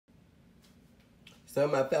So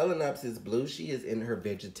my Phalaenopsis Blue, she is in her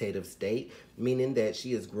vegetative state, meaning that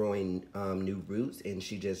she is growing new roots, and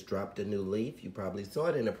she just dropped a new leaf. You probably saw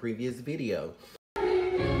it in a previous video.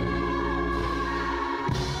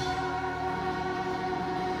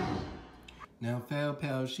 Now,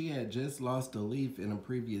 Pal, she had just lost a leaf in a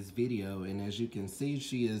previous video, and as you can see,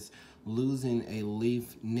 she is losing a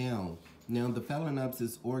leaf now. Now, the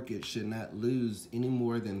Phalaenopsis orchid should not lose any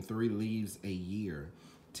more than 3 leaves a year.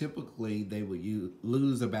 Typically, they would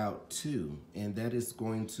lose about 2, and that is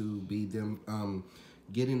going to be them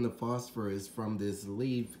getting the phosphorus from this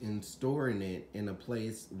leaf and storing it in a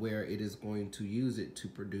place where it is going to use it to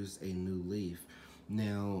produce a new leaf.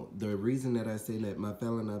 Now, the reason that I say that my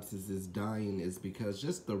Phalaenopsis is dying is because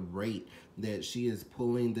just the rate that she is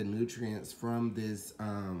pulling the nutrients from this,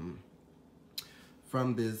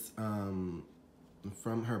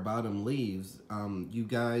 from her bottom leaves. You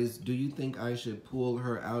guys, do you think I should pull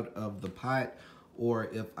her out of the pot, or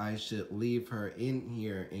if I should leave her in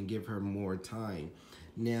here and give her more time?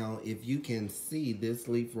 Now, if you can see this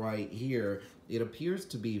leaf right here, it appears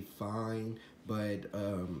to be fine, but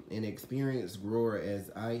an experienced grower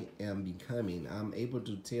as I am becoming, I'm able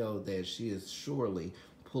to tell that she is surely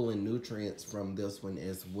pulling nutrients from this one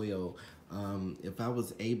as well. If I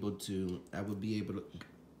was able to, I would be able to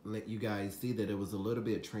let you guys see that it was a little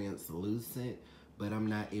bit translucent, but I'm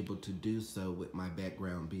not able to do so with my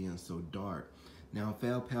background being so dark. Now,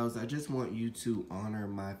 Pals, I just want you to honor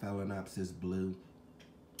my Phalaenopsis Blue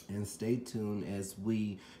and stay tuned as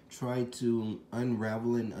we try to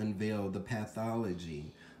unravel and unveil the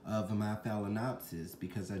pathology of my Phalaenopsis,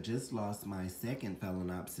 because I just lost my second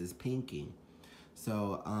Phalaenopsis, Pinky.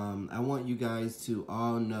 So I want you guys to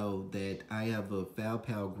all know that I have a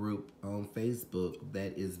Pal group on Facebook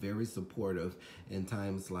that is very supportive in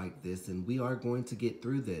times like this, and we are going to get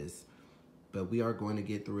through this, but we are going to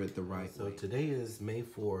get through it the right way. So today is May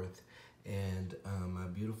 4th, and my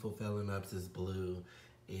beautiful Phalaenopsis Blue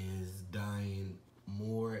is dying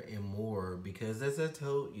more and more because, as I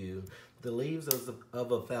told you, the leaves of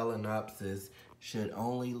a Phalaenopsis should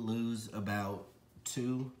only lose about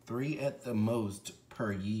 2, 3 at the most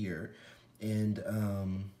per year, and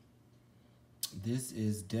this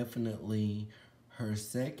is definitely her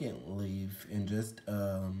second leaf in just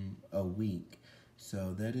a week,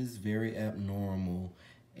 so that is very abnormal,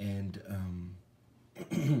 and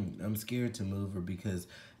I'm scared to move her because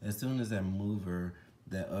as soon as I move her,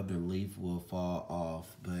 that other leaf will fall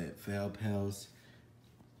off. But Pals,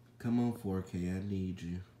 come on 4K, I need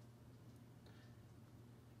you.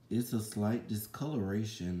 It's a slight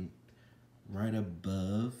discoloration right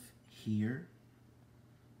above here,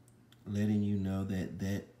 letting you know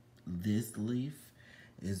that this leaf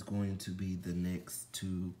is going to be the next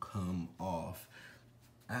to come off.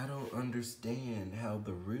 I don't understand how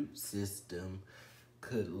the root system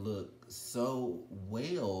could look so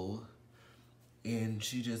well and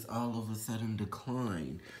she just all of a sudden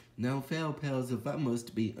declined. Now, Pals, if I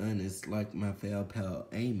must be honest, like my Pal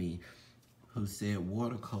Amy, who said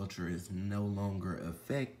water culture is no longer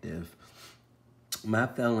effective, my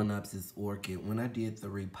Phalaenopsis orchid, when I did the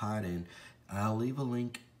repotting, I'll leave a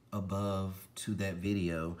link above to that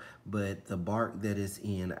video, but the bark that is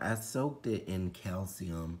in, I soaked it in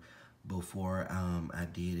calcium before I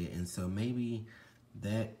did it, and so maybe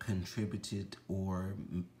that contributed or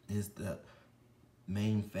is the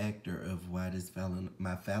main factor of why this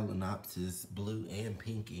my Phalaenopsis Blue and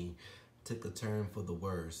Pinky took a turn for the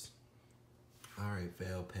worse. All right,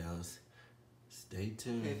 Pals, stay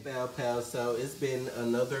tuned. Hey, Pals, so it's been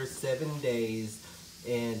another 7 days,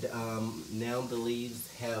 and now the leaves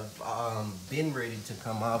have been ready to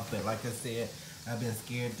come off, but like I said, I've been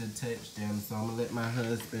scared to touch them, so I'm gonna let my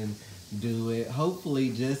husband do it. Hopefully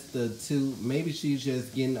just the 2, maybe she's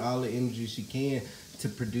just getting all the energy she can to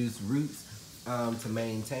produce roots to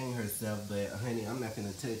maintain herself, but honey, I'm not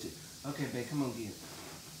gonna touch it. Okay, babe, come on, get it.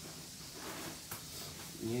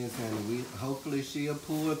 Yes, honey, hopefully she'll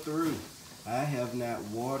pull through. I have not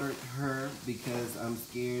watered her because I'm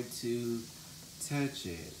scared to touch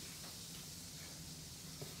it.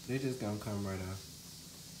 They're just gonna come right off.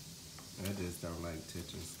 I just don't like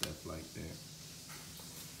touching stuff like that.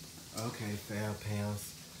 Okay,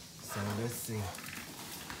 Pals, so let's see.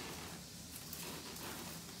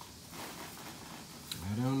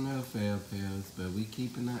 I don't know, Pals, but we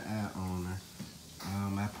keeping an eye on her.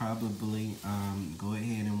 I probably go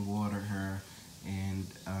ahead and water her, and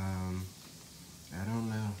I don't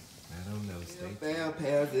know. Stay tuned.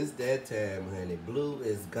 Pals, it's that time, honey. Blue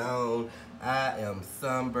is gone. I am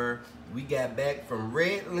somber. We got back from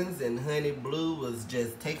Redlands, and honey, Blue was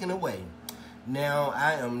just taken away. Now,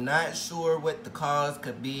 I am not sure what the cause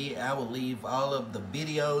could be. I will leave all of the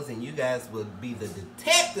videos and you guys will be the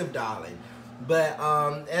detective, darling. But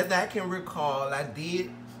as I can recall, I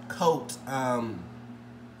did coat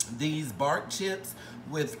these bark chips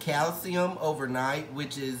with calcium overnight,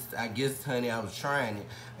 which is, I guess, honey, I was trying it.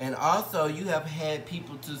 And also, you have had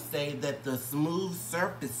people to say that the smooth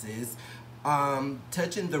surfaces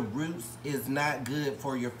touching the roots is not good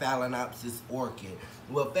for your Phalaenopsis orchid.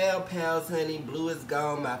 Well, Phal Pals, honey, blue is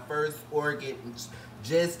gone. My first orchid,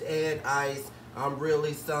 just add ice. I'm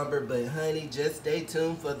really somber, but honey, just stay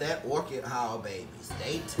tuned for that orchid haul, baby.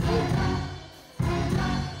 Stay tuned.